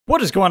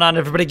What is going on,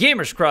 everybody?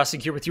 Gamers Crossing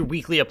here with your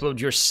weekly upload,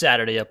 your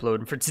Saturday upload.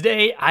 And for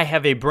today, I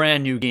have a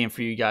brand new game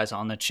for you guys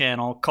on the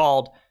channel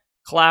called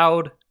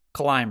Cloud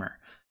Climber.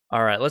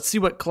 All right, let's see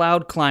what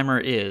Cloud Climber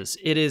is.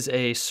 It is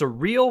a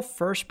surreal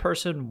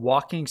first-person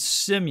walking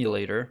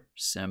simulator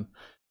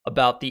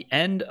about the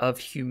end of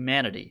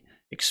humanity.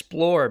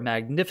 Explore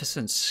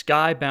magnificent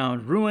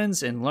skybound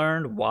ruins and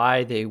learn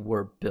why they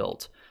were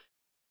built.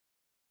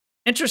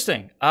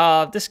 Interesting.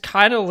 This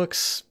kind of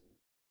looks...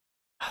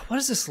 What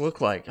does this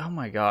look like? Oh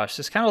my gosh,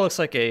 this kind of looks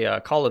like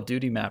a Call of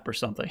Duty map or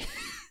something.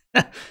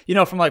 You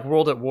know, from like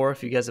World at War,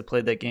 if you guys have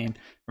played that game.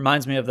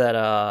 Reminds me of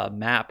that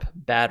map,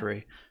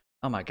 Battery.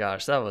 Oh my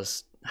gosh,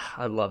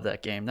 I love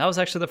that game. That was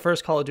actually the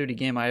first Call of Duty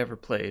game I ever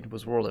played,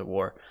 was World at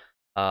War.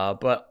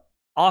 But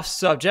off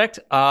subject,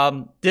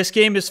 this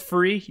game is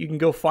free. You can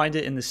go find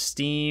it in the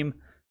Steam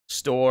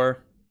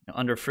store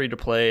under free to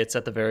play. It's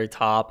at the very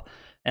top.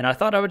 And I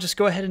thought I would just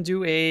go ahead and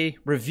do a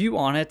review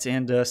on it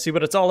and see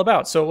what it's all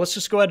about. So let's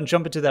just go ahead and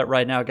jump into that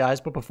right now, guys.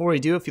 But before we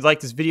do, if you like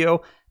this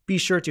video, be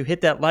sure to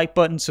hit that like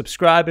button,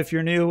 subscribe if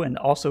you're new, and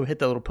also hit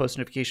that little post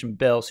notification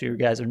bell so you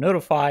guys are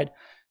notified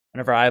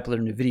whenever I upload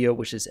a new video,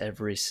 which is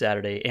every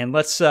Saturday. And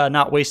let's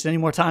not waste any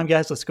more time,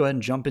 guys. Let's go ahead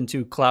and jump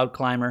into Cloud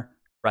Climber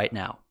right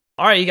now.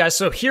 All right, you guys,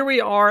 so here we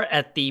are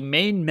at the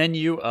main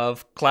menu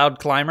of Cloud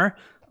Climber.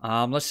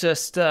 Let's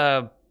just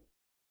go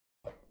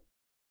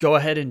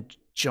ahead and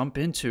jump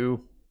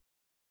into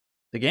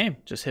the game.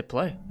 Just hit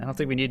play. I don't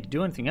think we need to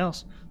do anything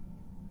else.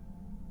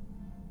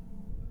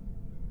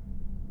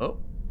 Oh.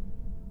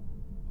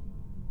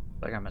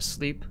 Like I'm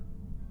asleep.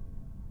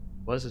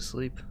 Was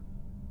asleep.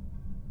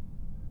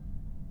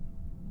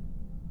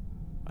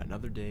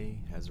 Another day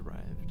has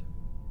arrived.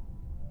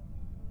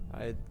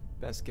 I'd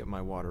best get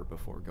my water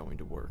before going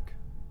to work.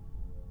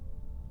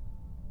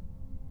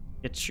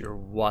 It's your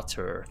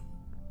water.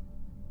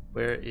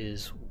 Where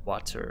is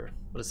water?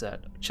 What is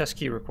that? Chest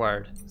key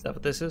required. Is that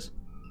what this is?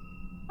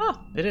 Oh,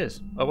 it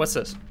is. Oh, what's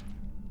this?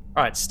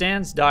 All right,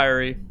 Stan's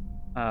diary,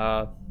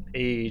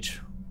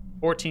 age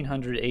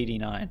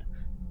 1489.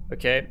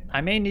 Okay,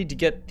 I may need to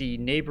get the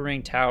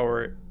neighboring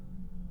tower.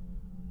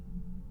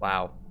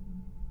 Wow.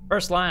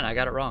 First line, I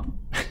got it wrong.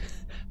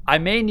 I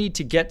may need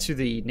to get to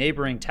the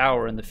neighboring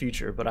tower in the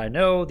future, but I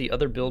know the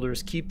other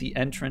builders keep the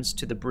entrance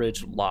to the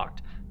bridge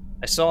locked.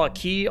 I saw a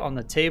key on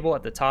the table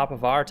at the top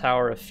of our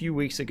tower a few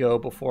weeks ago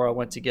before I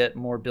went to get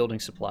more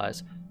building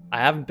supplies. I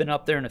haven't been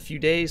up there in a few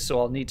days, so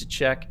I'll need to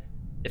check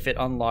if it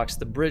unlocks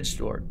the bridge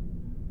door.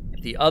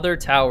 If the other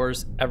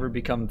towers ever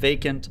become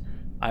vacant,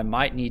 I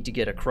might need to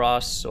get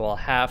across, so I'll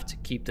have to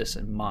keep this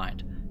in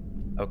mind.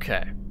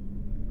 Okay.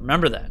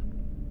 Remember that.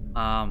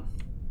 How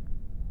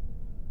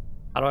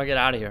do I get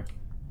out of here?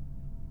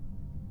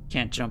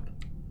 Can't jump.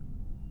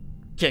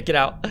 Can't get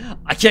out.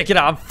 I can't get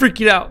out. I'm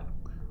freaking out.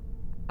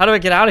 How do I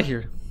get out of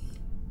here?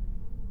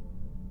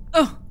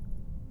 Oh.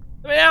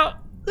 Let me out.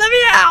 Let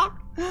me out.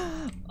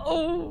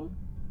 Oh.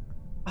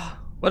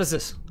 What is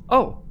this?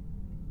 Oh.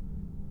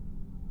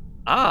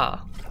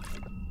 Ah.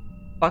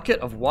 Bucket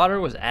of water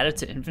was added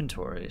to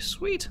inventory.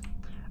 Sweet.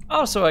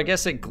 Oh, so I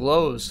guess it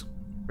glows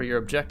for your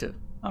objective.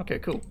 Okay,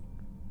 cool.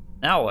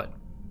 Now what?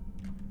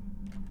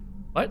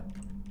 What?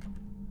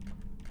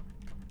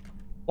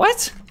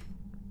 What?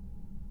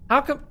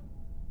 How come?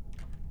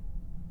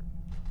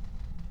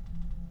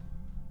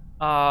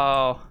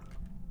 Oh.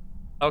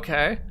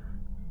 Okay.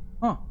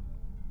 Huh.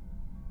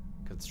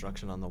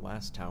 Construction on the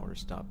last tower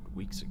stopped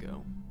weeks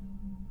ago.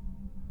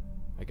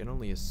 I can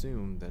only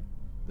assume that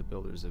the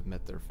builders have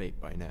met their fate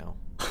by now.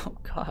 Oh,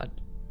 God.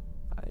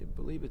 I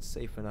believe it's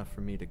safe enough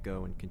for me to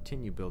go and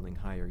continue building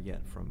higher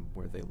yet from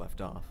where they left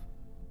off.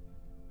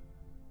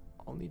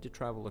 I'll need to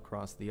travel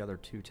across the other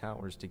two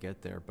towers to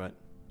get there, but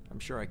I'm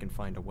sure I can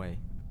find a way.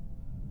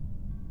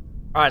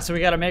 All right, so we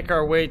got to make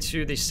our way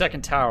to the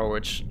second tower,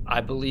 which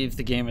I believe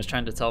the game is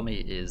trying to tell me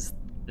is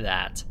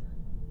that.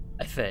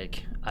 I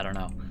think. I don't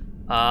know.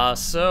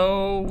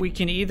 So we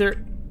can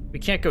either... We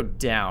can't go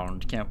down.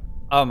 Can't...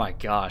 Oh my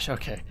gosh,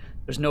 okay.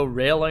 There's no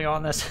railing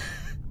on this.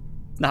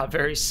 Not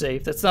very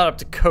safe. That's not up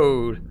to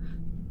code.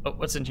 Oh,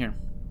 what's in here?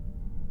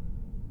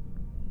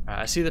 All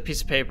right, I see the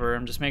piece of paper.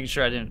 I'm just making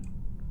sure I didn't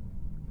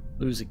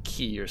lose a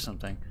key or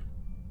something.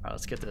 All right,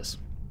 let's get this.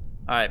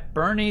 All right,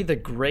 Bernie the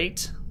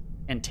Great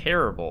and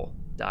Terrible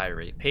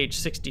diary, page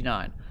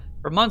 69.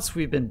 For months,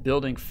 we've been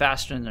building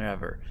faster than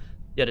ever.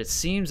 Yet it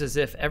seems as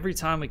if every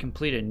time we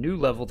complete a new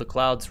level, the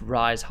clouds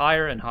rise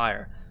higher and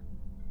higher.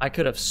 I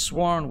could have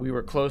sworn we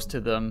were close to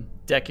them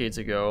decades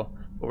ago,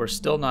 but we're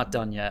still not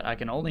done yet. I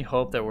can only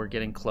hope that we're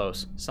getting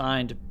close.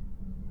 Signed,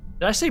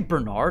 did I say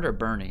Bernard or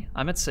Bernie?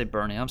 I meant to say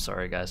Bernie. I'm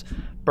sorry, guys.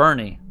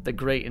 Bernie, the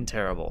Great and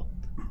Terrible.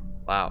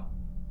 Wow.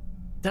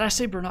 Did I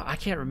say Bernard? I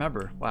can't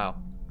remember. Wow.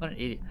 What an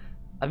idiot.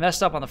 I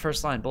messed up on the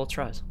first line both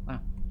tries. Wow.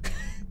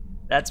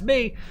 That's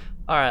me.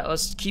 All right,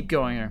 let's keep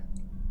going here.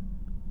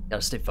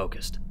 Gotta stay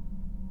focused.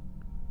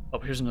 Oh,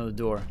 here's another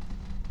door.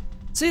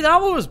 See,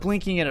 that one was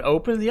blinking and it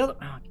opened. The other...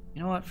 Oh,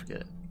 you know what?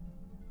 Forget it.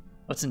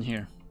 What's in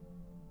here?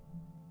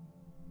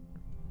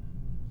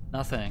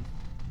 Nothing.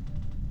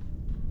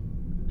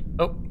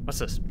 Oh, what's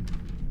this?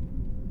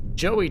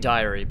 Joey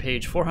Diary,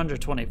 page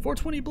 420.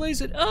 420 blaze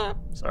it up.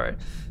 Sorry.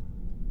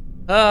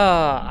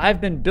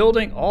 I've been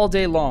building all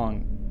day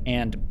long,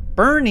 and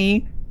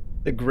Bernie,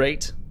 the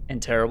great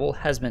and terrible,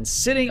 has been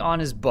sitting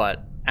on his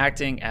butt,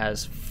 acting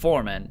as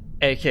foreman,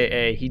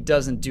 aka he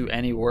doesn't do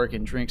any work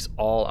and drinks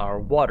all our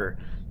water.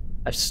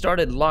 I've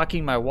started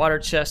locking my water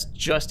chest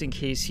just in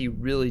case he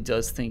really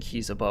does think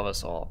he's above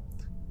us all.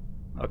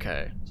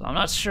 Okay, so I'm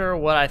not sure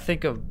what I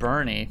think of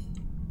Bernie.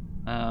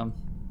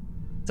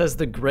 It says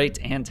the great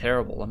and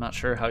terrible. I'm not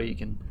sure how you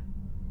can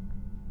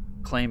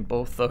claim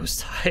both those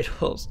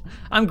titles.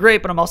 I'm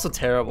great, but I'm also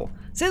terrible.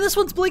 See, this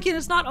one's blinking.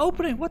 It's not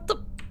opening. What the...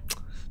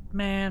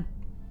 Man.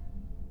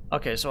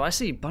 Okay, so I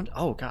see...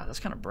 Oh, God, that's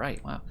kind of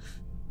bright. Wow.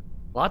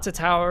 Lots of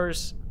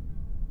towers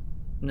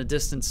in the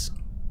distance.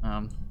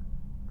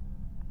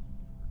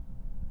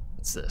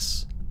 What's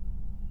this?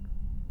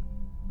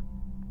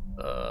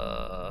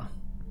 Can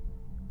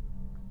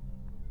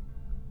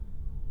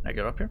I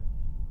get up here?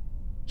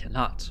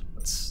 Cannot.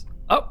 Let's...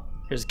 Oh,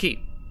 here's a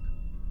key.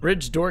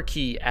 Bridge door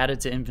key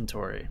added to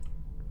inventory.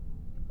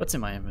 What's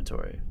in my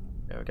inventory?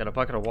 Okay, I got a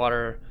bucket of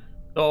water.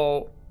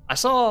 So I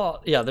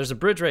saw, yeah, there's a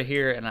bridge right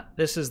here, and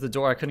this is the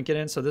door I couldn't get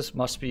in, so this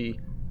must be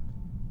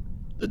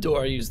the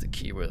door I used the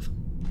key with.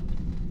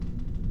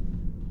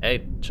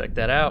 Hey, check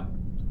that out.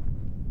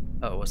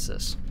 Oh, what's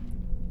this?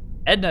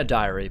 Edna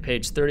Diary,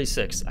 page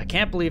 36. I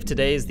can't believe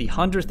today is the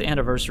 100th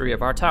anniversary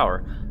of our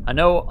tower. I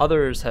know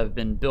others have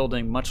been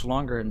building much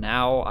longer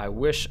now. I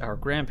wish our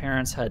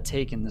grandparents had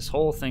taken this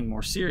whole thing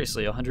more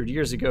seriously 100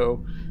 years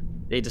ago.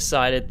 They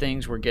decided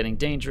things were getting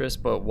dangerous,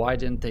 but why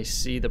didn't they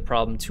see the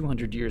problem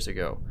 200 years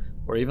ago?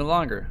 Or even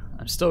longer.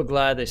 I'm still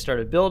glad they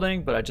started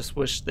building, but I just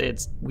wish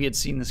we had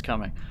seen this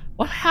coming.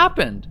 What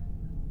happened?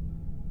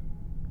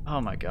 Oh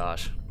my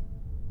gosh.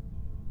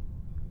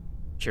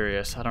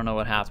 Curious. I don't know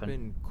what happened. It's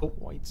been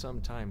quite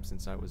some time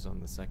since I was on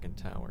the second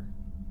tower.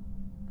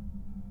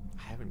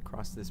 I haven't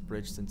crossed this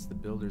bridge since the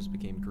builders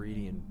became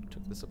greedy and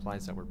took the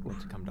supplies that were meant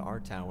to come to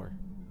our tower.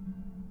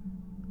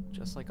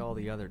 Just like all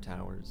the other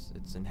towers,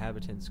 its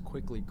inhabitants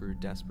quickly grew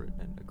desperate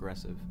and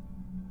aggressive.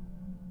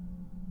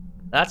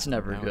 That's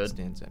never now good. It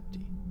stands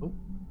empty. Oh.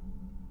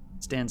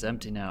 It stands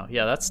empty now.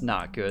 Yeah, that's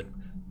not good.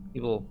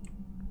 People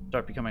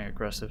start becoming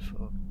aggressive.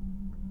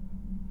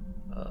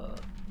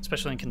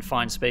 Especially in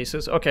confined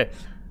spaces. Okay.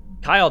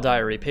 Kyle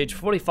Diary, page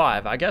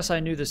 45. I guess I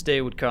knew this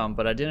day would come,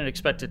 but I didn't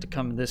expect it to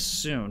come this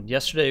soon.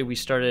 Yesterday, we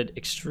started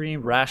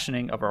extreme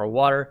rationing of our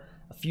water.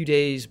 A few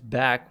days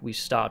back, we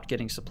stopped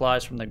getting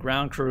supplies from the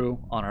ground crew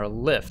on our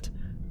lift.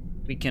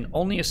 We can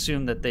only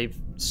assume that they've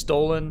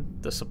stolen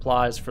the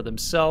supplies for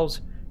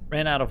themselves,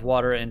 ran out of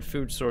water and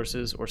food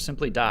sources, or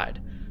simply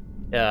died.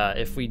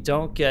 If we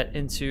don't get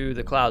into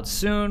the clouds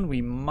soon,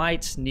 we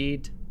might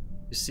need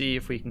to see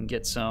if we can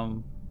get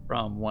some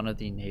from one of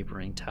the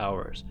neighboring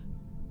towers.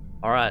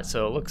 All right,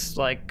 so it looks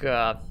like,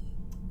 well,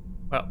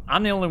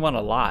 I'm the only one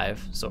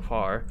alive so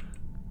far,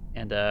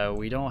 and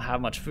we don't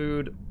have much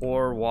food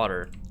or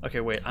water.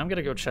 Okay, wait, I'm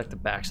gonna go check the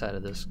backside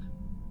of this.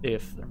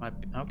 If there might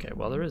be, okay,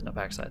 well, there is no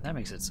backside. That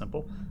makes it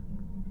simple.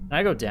 Can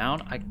I go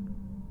down?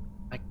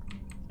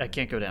 I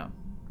can't go down.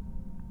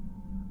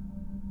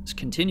 Let's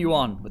continue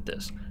on with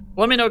this.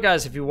 Let me know,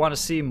 guys, if you want to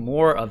see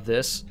more of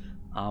this.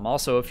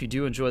 Also, if you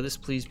do enjoy this,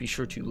 please be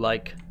sure to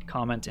like,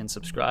 comment, and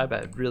subscribe.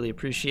 I'd really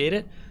appreciate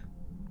it.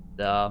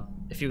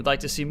 If you would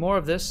like to see more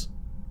of this,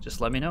 just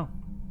let me know.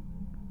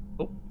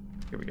 Oh,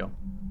 here we go.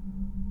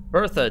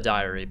 Bertha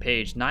Diary,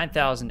 page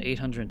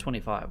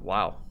 9825.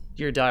 Wow.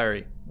 Dear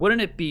Diary,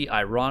 wouldn't it be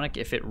ironic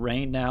if it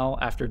rained now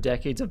after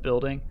decades of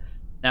building?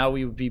 Now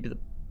would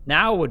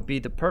be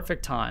the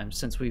perfect time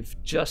since we've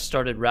just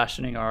started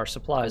rationing our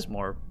supplies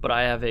more, but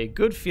I have a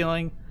good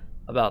feeling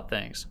about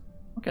things.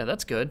 Okay,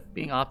 that's good.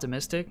 Being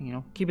optimistic, you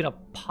know, keeping a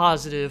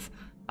positive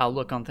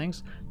outlook on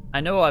things.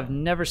 I know I've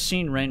never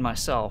seen rain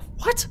myself.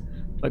 What?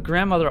 But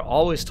grandmother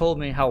always told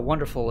me how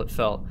wonderful it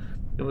felt.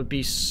 It would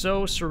be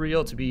so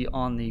surreal to be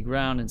on the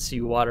ground and see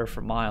water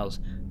for miles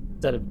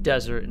instead of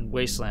desert and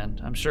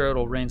wasteland. I'm sure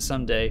it'll rain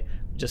someday.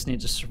 We just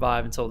need to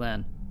survive until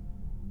then.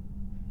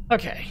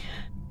 Okay.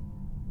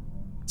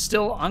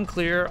 Still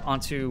unclear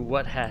onto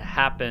what had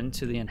happened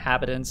to the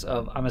inhabitants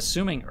of, I'm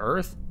assuming,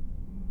 Earth.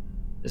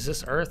 Is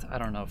this Earth? I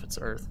don't know if it's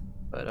Earth,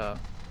 but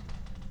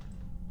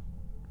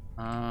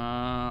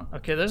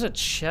okay, there's a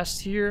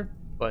chest here,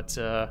 but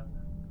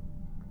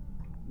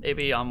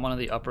maybe on one of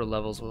the upper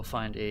levels we'll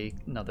find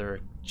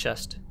another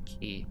chest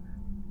key.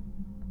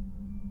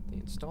 They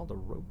installed a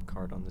rope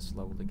cart on this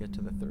level to get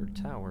to the third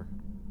tower.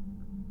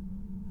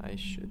 I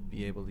should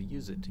be able to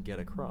use it to get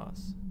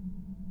across.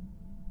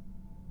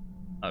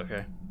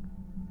 Okay.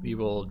 We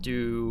will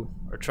do,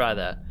 or try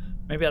that.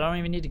 Maybe I don't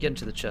even need to get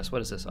into the chest.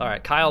 What is this? All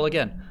right, Kyle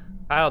again.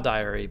 Kyle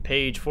Diary,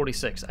 page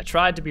 46. I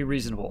tried to be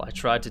reasonable. I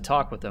tried to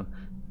talk with them.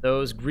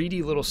 Those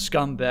greedy little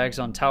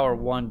scumbags on Tower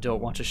 1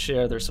 don't want to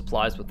share their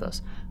supplies with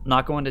us. I'm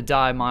not going to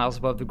die miles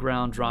above the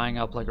ground drying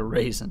up like a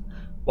raisin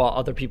while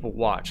other people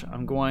watch.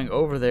 I'm going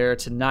over there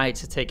tonight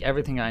to take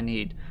everything I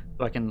need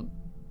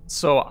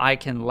so I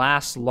can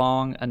last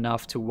long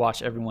enough to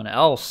watch everyone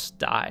else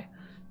die.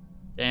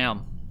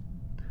 Damn.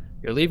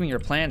 You're leaving your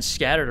plans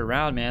scattered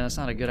around, man. That's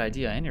not a good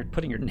idea. And you're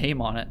putting your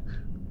name on it.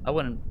 I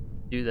wouldn't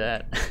do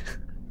that.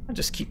 I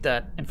just keep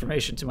that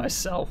information to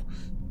myself.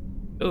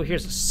 Oh,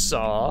 here's a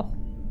saw.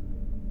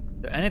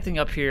 Is there anything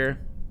up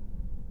here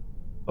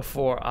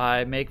before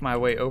I make my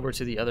way over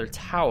to the other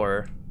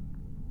tower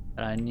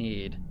that I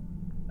need?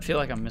 I feel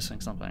like I'm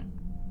missing something.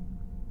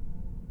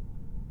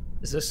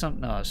 Is this something?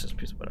 No, it's just a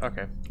piece of wood.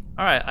 Okay.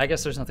 Alright, I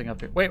guess there's nothing up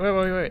here. Wait.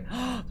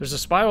 There's a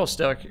spiral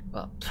staircase.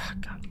 Oh,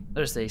 God.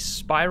 There's a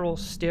spiral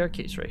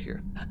staircase right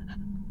here.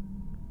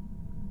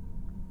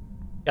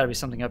 Gotta be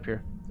something up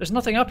here. There's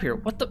nothing up here.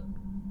 What the?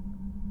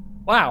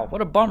 Wow,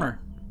 what a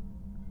bummer.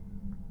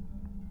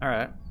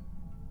 Alright.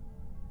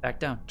 Back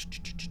down.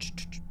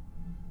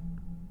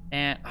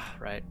 And, oh,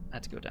 right. I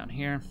have to go down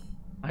here.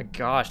 My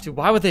gosh, dude,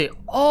 why would they?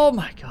 Oh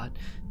my God.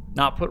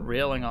 Not put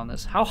railing on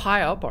this. How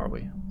high up are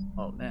we?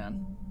 Oh,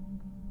 man.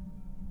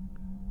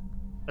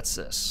 What's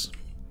this?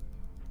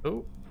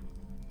 Oh.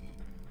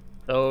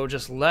 So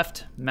just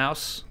left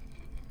mouse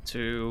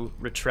to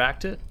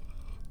retract it.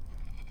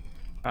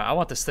 All right, I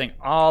want this thing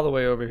all the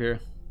way over here.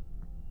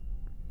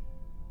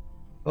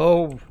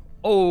 Oh.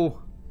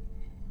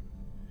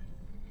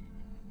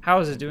 How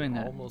is it doing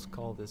that? I'd almost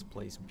call this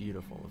place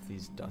beautiful if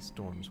these dust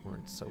storms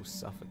weren't so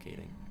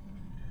suffocating.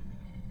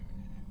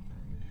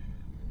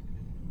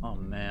 Oh,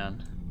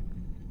 man.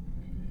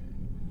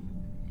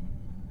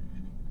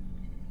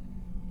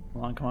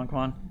 Come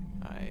on.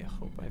 I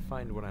hope I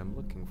find what I'm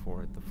looking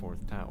for at the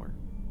 4th tower.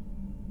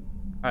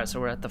 Alright,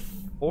 so we're at the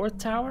 4th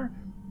tower?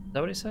 Is that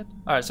what he said?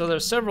 Alright, so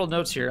there's several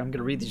notes here. I'm going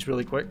to read these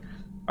really quick.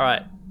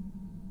 Alright.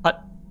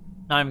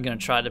 Not even going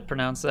to try to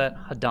pronounce that.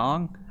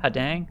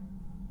 Hadang?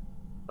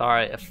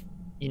 Alright, if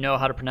you know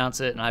how to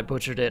pronounce it and I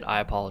butchered it, I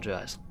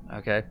apologize.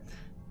 Okay?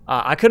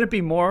 I couldn't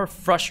be more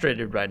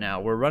frustrated right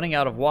now. We're running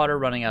out of water,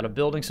 running out of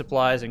building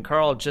supplies, and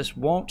Carl just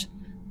won't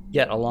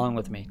get along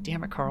with me.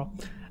 Damn it, Carl.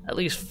 At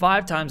least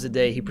 5 times a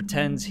day, he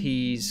pretends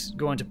he's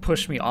going to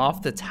push me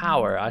off the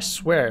tower. I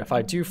swear, if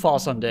I do fall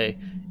someday,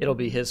 it'll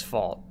be his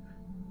fault.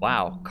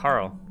 Wow,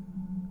 Carl.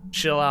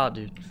 Chill out,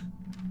 dude.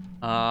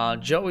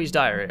 Joey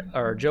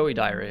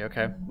Diary,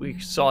 okay. We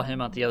saw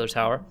him at the other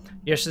tower.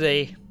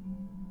 Yesterday,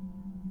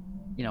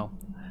 you know,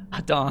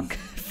 Hadong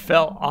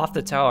fell off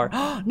the tower.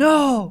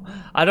 No!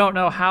 I don't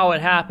know how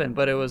it happened,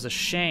 but it was a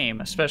shame,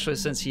 especially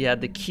since he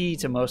had the key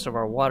to most of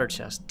our water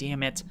chests.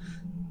 Damn it.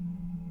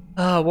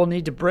 We'll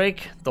need to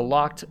break the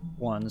locked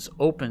ones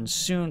open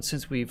soon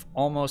since we've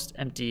almost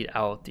emptied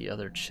out the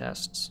other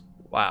chests.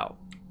 Wow.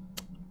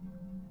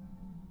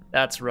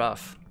 That's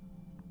rough.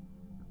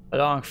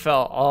 Hadong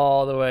fell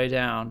all the way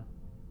down,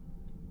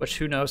 which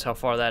who knows how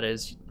far that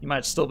is. You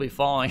might still be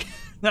falling.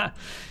 Let's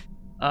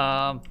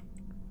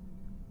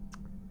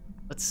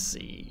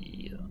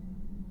see.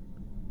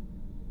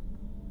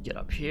 Get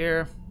up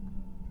here.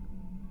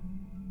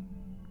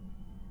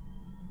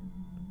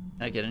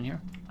 Can I get in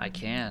here? I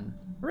can.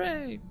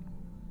 Hooray!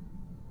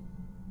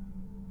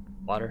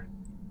 Water.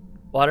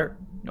 Water?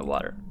 No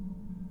water.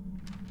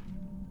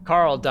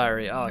 Carl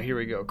Diary. Oh, here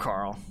we go,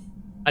 Carl.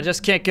 I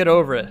just can't get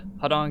over it.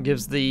 Hadong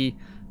gives the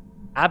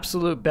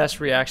absolute best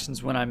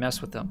reactions when I mess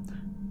with him.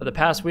 For the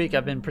past week,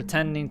 I've been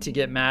pretending to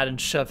get mad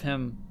and shove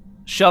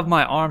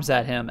my arms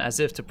at him as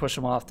if to push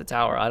him off the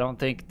tower. I don't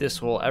think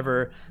this will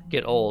ever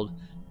get old.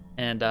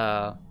 And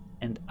I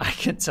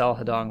can tell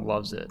Hadong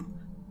loves it.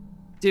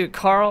 Dude,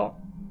 Carl,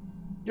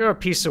 you're a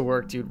piece of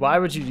work, dude. Why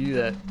would you do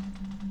that?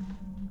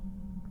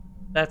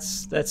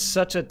 That's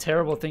such a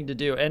terrible thing to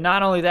do. And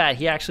not only that,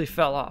 he actually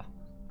fell off.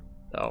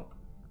 So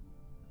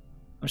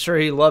I'm sure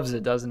he loves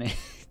it, doesn't he?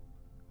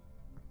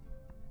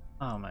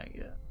 Oh my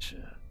gosh.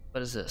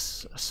 What is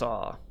this? A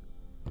saw.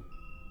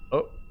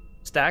 Oh,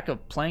 stack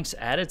of planks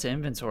added to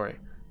inventory.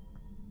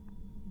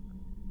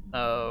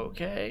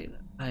 Okay,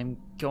 I'm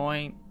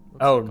going.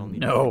 Looks oh like I'll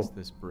need to no! fix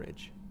this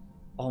bridge.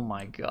 Oh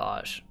my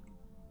gosh.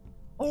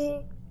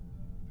 Oh.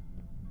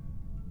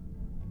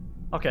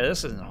 Okay,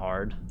 this isn't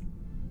hard.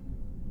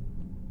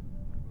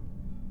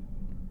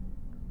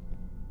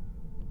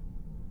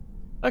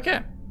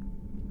 Okay.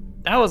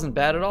 That wasn't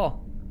bad at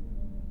all.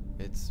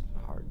 It's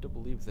hard to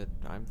believe that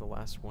I'm the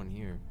last one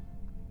here.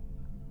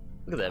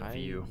 Look at that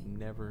view. I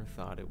never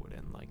thought it would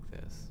end like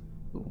this.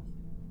 Ooh.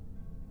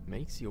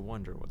 Makes you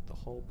wonder what the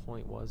whole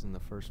point was in the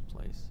first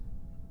place.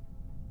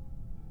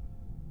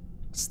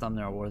 It's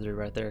thumbnail worthy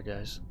right there,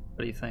 guys.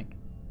 What do you think?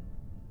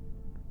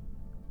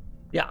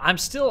 Yeah, I'm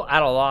still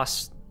at a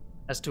loss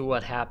as to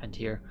what happened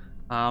here.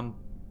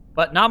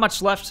 But not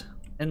much left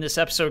in this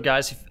episode,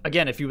 guys.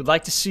 Again, if you would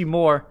like to see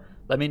more,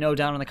 let me know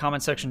down in the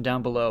comment section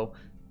down below.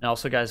 And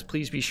also, guys,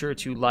 please be sure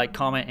to like,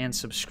 comment, and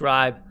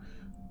subscribe.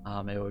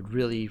 I would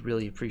really,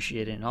 really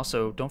appreciate it. And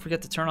also, don't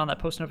forget to turn on that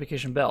post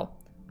notification bell.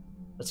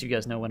 Lets you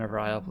guys know whenever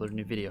I upload a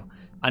new video.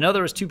 I know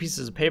there was 2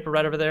 pieces of paper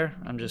right over there.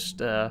 I'm just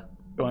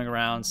going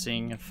around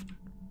seeing if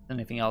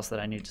anything else that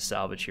I need to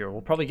salvage here.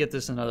 We'll probably get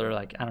this another,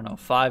 like, I don't know,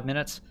 5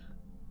 minutes.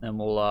 Then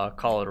we'll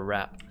call it a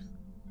wrap.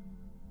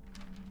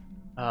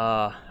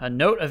 A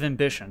note of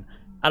ambition.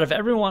 Out of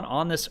everyone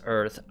on this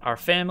earth, our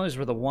families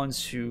were the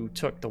ones who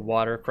took the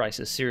water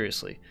crisis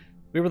seriously.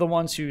 We were the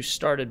ones who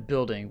started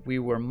building. We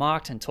were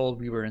mocked and told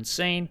we were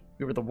insane.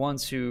 We were the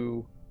ones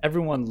who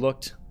everyone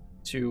looked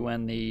to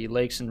when the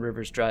lakes and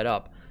rivers dried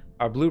up.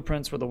 Our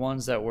blueprints were the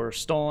ones that were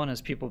stolen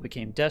as people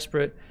became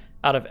desperate.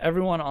 Out of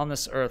everyone on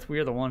this earth, we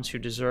are the ones who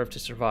deserve to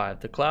survive.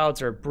 The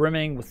clouds are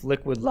brimming with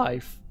liquid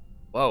life.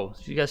 Whoa,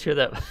 did you guys hear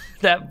that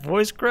that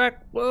voice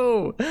crack?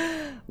 Whoa,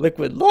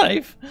 liquid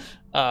life.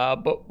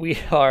 But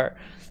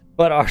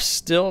are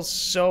still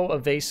so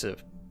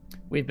evasive.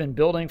 We've been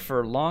building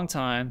for a long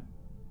time,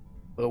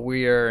 but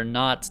we are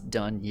not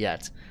done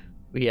yet.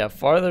 We have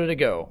farther to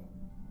go.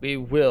 We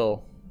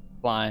will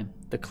climb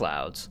the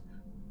clouds.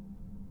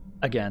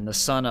 Again, the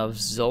son of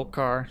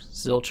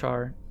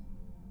Zilchar.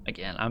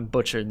 Again, I'm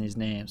butchering these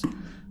names.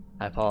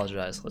 I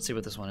apologize. Let's see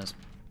what this one is.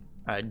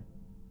 All right,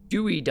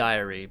 Dewey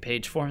Diary,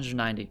 page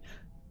 490.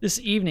 This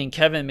evening,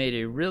 Kevin made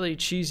a really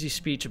cheesy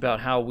speech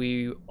about how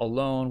we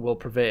alone will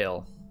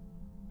prevail,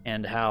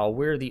 and how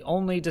we're the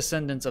only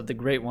descendants of the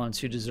great ones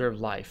who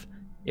deserve life.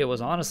 It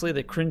was honestly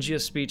the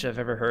cringiest speech I've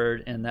ever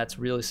heard, and that's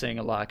really saying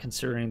a lot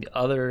considering the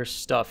other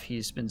stuff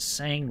he's been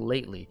saying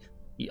lately.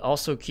 He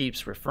also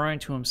keeps referring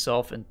to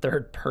himself in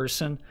third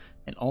person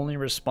and only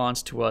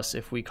responds to us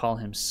if we call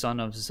him son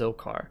of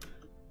Zilchar,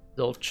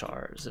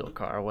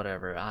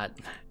 whatever. Man,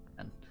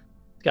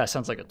 this guy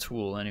sounds like a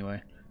tool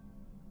anyway.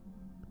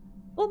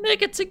 We'll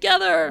make it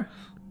together!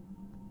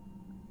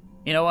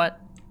 You know what?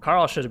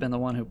 Carl should have been the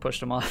one who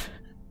pushed him off.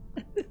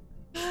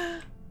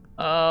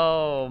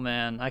 Oh,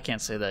 man. I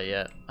can't say that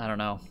yet. I don't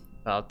know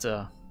about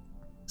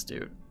this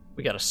dude.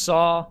 We got a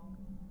saw.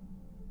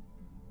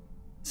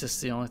 Is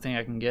this the only thing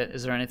I can get?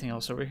 Is there anything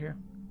else over here?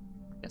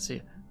 Can't see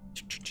it.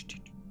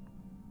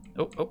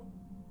 Oh.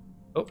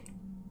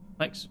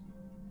 Thanks.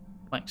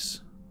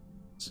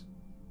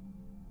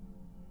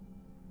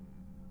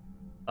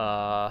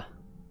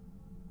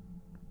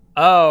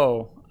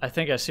 Oh, I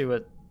think I see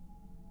what...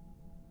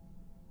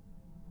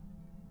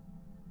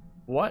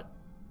 What?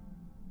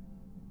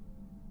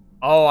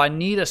 Oh, I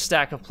need a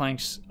stack of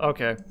planks.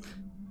 Okay.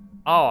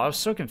 Oh, I was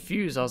so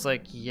confused. I was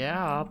like,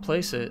 yeah, I'll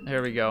place it.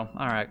 There we go.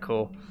 All right,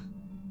 cool.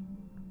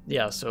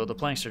 Yeah, so the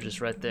planks are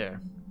just right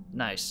there.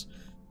 Nice.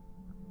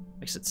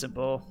 Makes it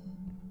simple.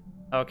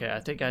 Okay, I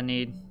think I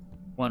need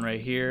one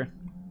right here.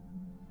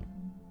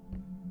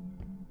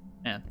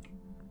 Man.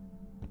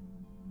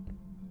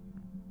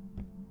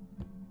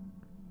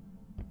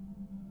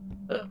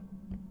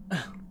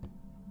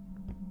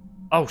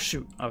 Oh,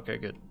 shoot. Okay,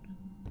 good.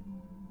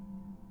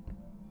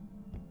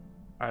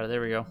 All right,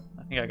 there we go.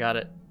 I think I got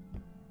it.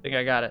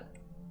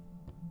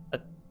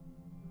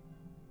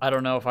 I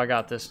don't know if I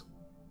got this.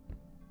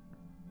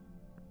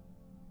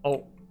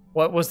 Oh,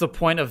 what was the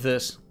point of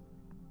this?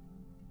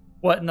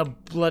 What in the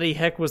bloody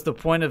heck was the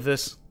point of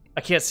this?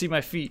 I can't see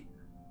my feet.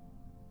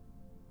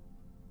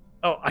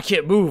 Oh, I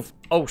can't move.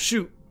 Oh,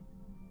 shoot.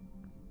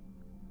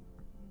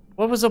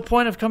 What was the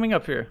point of coming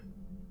up here?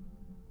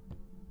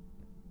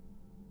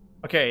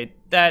 Okay,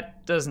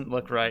 that doesn't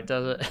look right,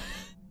 does it?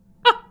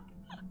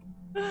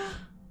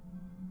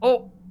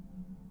 Oh!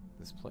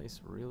 This place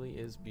really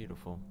is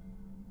beautiful,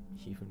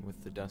 even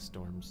with the dust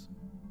storms.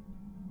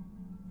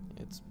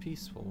 It's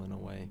peaceful in a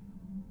way.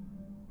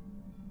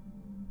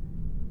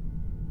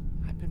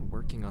 I've been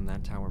working on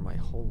that tower my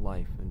whole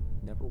life and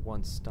never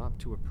once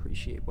stopped to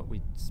appreciate what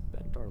we'd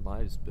spent our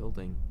lives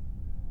building.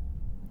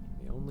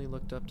 We only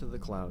looked up to the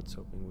clouds,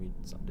 hoping we'd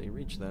someday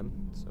reach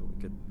them, so we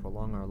could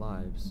prolong our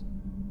lives.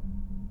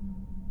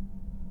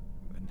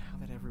 But now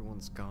that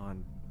everyone's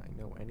gone, I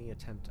know any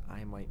attempt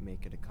I might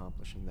make at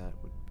accomplishing that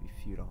would be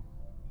futile.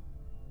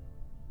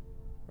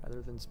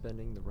 Rather than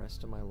spending the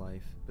rest of my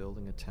life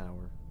building a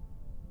tower,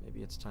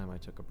 maybe it's time I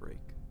took a break.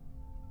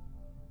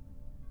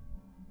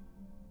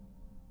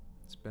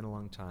 It's been a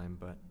long time,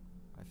 but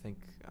I think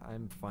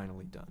I'm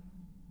finally done.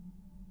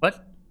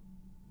 What?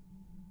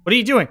 What are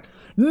you doing?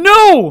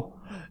 No!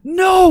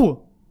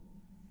 No!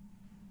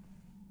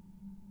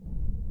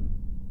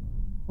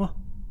 What?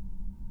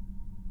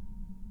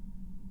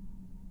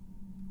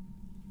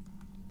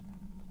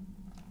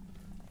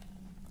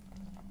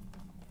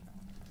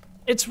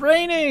 It's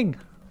raining!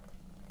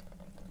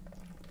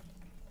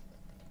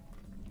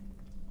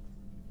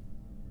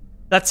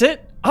 That's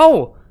it?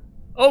 Oh!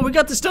 Oh, we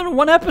got this done in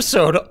one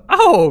episode.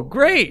 Oh,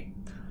 great.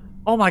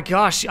 Oh my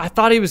gosh, I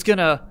thought he was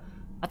gonna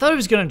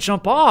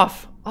jump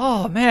off.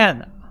 Oh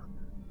man.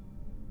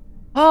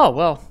 Oh,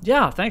 well,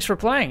 yeah, thanks for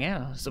playing.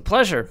 Yeah, it was a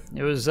pleasure.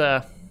 It was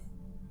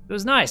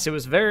nice. It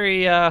was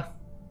very I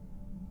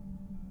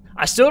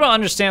still don't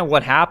understand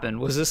what happened.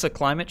 Was this a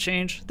climate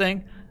change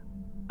thing?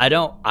 I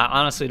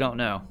honestly don't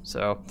know.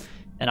 So,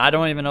 and I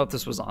don't even know if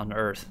this was on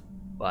Earth,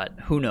 but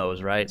who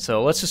knows, right?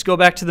 So let's just go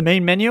back to the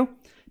main menu.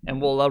 And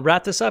we'll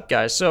wrap this up,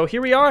 guys. So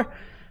here we are,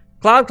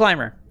 Cloud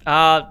Climber.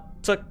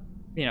 Took,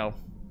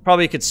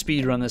 probably could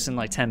speed run this in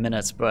like 10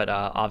 minutes, but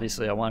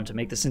obviously I wanted to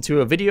make this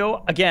into a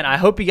video. Again, I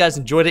hope you guys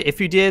enjoyed it.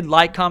 If you did,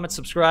 like, comment,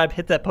 subscribe,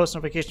 hit that post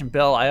notification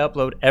bell. I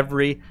upload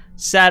every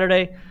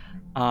Saturday.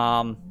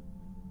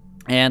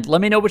 And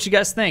let me know what you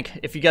guys think.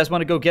 If you guys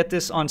want to go get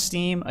this on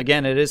Steam,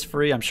 again, it is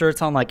free. I'm sure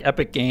it's on like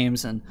Epic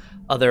Games and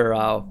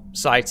other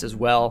sites as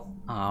well.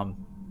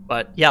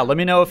 But yeah, let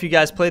me know if you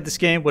guys played this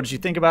game. What did you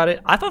think about it?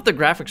 I thought the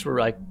graphics were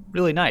like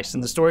really nice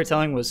and the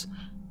storytelling was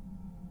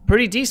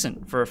pretty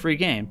decent for a free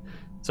game.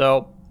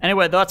 So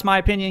anyway, that's my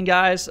opinion,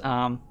 guys.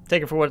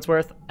 Take it for what it's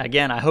worth.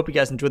 Again, I hope you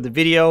guys enjoyed the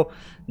video.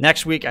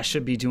 Next week, I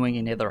should be doing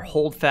another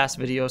Hold Fast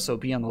video, so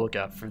be on the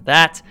lookout for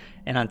that.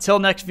 And until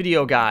next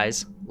video,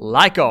 guys,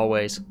 like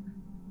always,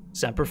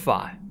 Semper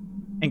Fi,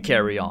 and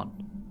carry on.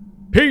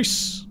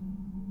 Peace!